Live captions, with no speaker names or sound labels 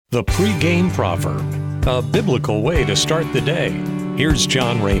The pregame proverb, a biblical way to start the day. Here's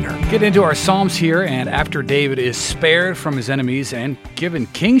John Rayner. Get into our Psalms here, and after David is spared from his enemies and given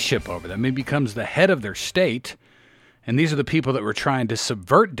kingship over them, he becomes the head of their state. And these are the people that were trying to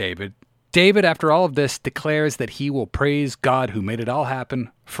subvert David. David, after all of this, declares that he will praise God who made it all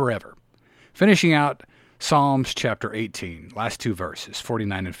happen forever. Finishing out Psalms chapter 18, last two verses,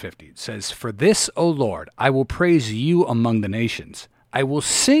 49 and 50. It says, "For this, O Lord, I will praise you among the nations. I will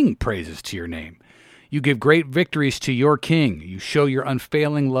sing praises to your name. You give great victories to your king. You show your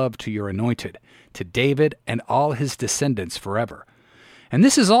unfailing love to your anointed, to David and all his descendants forever." And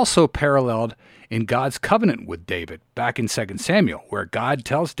this is also paralleled in God's covenant with David back in 2 Samuel, where God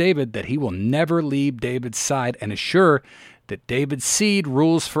tells David that he will never leave David's side and assure that David's seed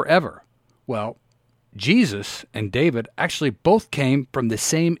rules forever. Well, Jesus and David actually both came from the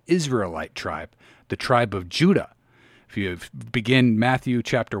same Israelite tribe, the tribe of Judah. If you begin Matthew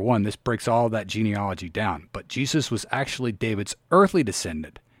chapter 1, this breaks all that genealogy down. But Jesus was actually David's earthly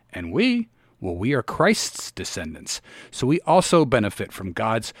descendant. And we are Christ's descendants. So we also benefit from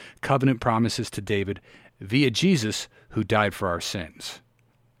God's covenant promises to David via Jesus, who died for our sins.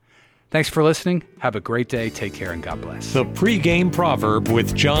 Thanks for listening. Have a great day. Take care, and God bless. The pregame proverb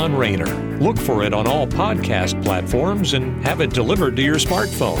with John Rayner. Look for it on all podcast platforms and have it delivered to your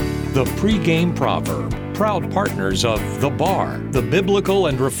smartphone. The pregame proverb. Proud partners of The Bar, the Biblical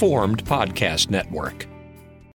and Reformed Podcast Network.